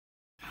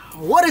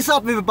What is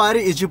up,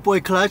 everybody? It's your boy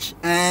Clutch,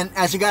 and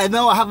as you guys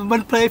know, I haven't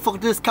been playing for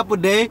this couple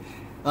of days.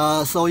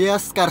 So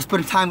yes, gotta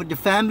spend time with your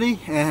family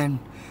and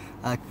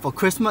for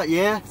Christmas,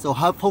 yeah. So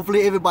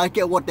hopefully everybody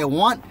get what they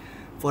want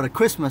for the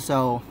Christmas.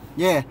 So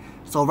yeah.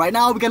 So right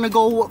now we're gonna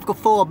go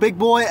for a big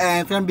boy,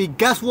 and it's gonna be,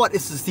 guess what?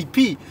 It's a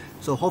CP.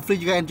 So hopefully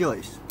you guys enjoy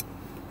this.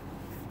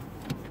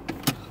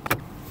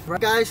 Right,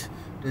 guys,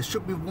 there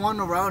should be one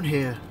around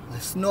here, a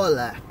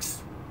Snorlax.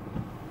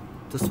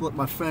 That's what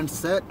my friend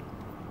said.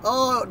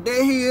 Oh,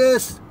 there he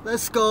is.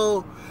 Let's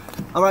go.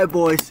 Alright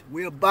boys,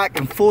 we are back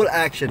in full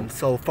action.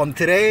 So from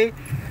today,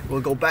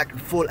 we'll go back in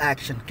full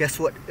action. Guess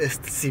what? It's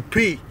the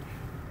CP.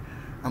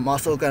 I'm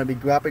also gonna be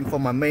grabbing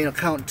from my main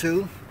account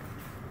too.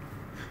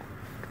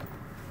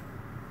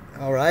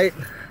 Alright.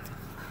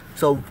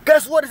 So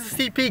guess what is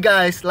the CP,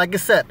 guys? Like I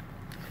said,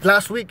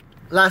 last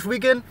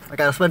weekend, I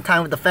gotta spend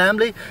time with the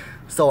family.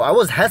 So I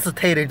was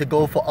hesitating to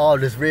go for all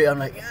this real. I'm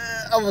like,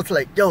 I was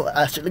like, yo,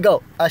 I should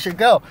go.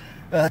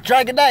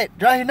 Dragonite,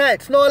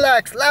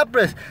 Snorlax,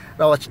 Lapras.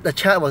 The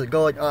chat was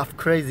going off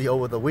crazy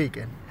over the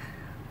weekend.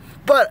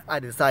 But I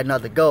decided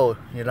not to go,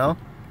 you know?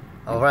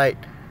 Alright.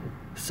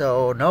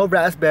 So no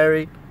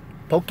raspberry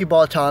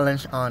Pokeball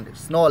challenge on the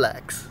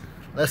Snorlax.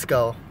 Let's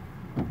go.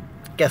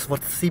 Guess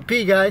what's the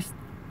CP, guys?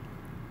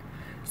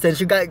 Since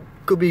you guys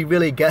could be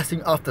really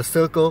guessing off the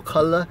circle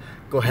color,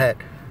 go ahead.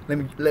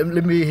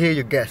 Let me hear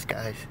your guess,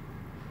 guys.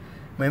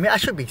 Maybe I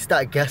should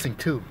start guessing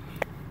too.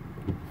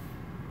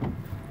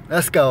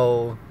 Let's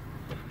go.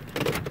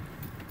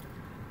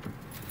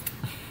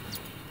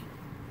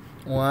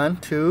 1,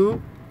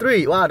 2,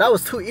 3. Wow, that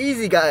was too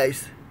easy,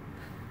 guys.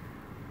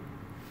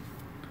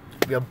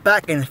 We are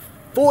back in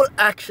full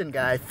action,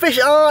 guys.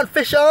 Fish on,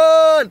 fish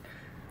on.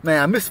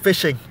 Man, I miss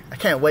fishing. I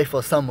can't wait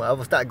for summer. I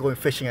will start going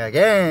fishing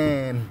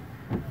again.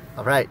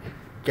 Alright,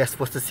 guess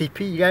what's the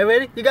CP? You guys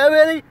ready? You guys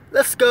ready?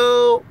 Let's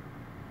go.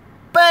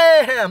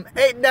 Bam!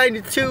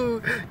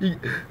 892.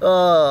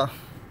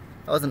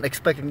 I wasn't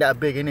expecting that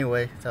big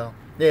anyway. So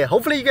yeah,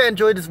 hopefully you guys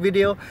enjoyed this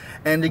video,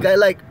 and you guys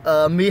like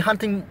me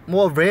hunting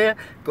more rare.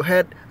 Go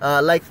ahead,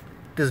 like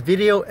this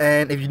video,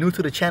 and if you're new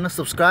to the channel,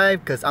 subscribe,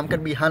 because I'm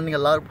gonna be hunting a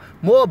lot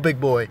more big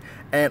boy.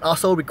 And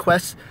also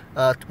request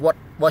what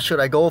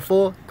should I go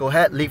for. Go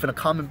ahead, leave in a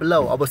comment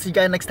below. I will see you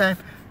guys next time.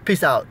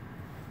 Peace out.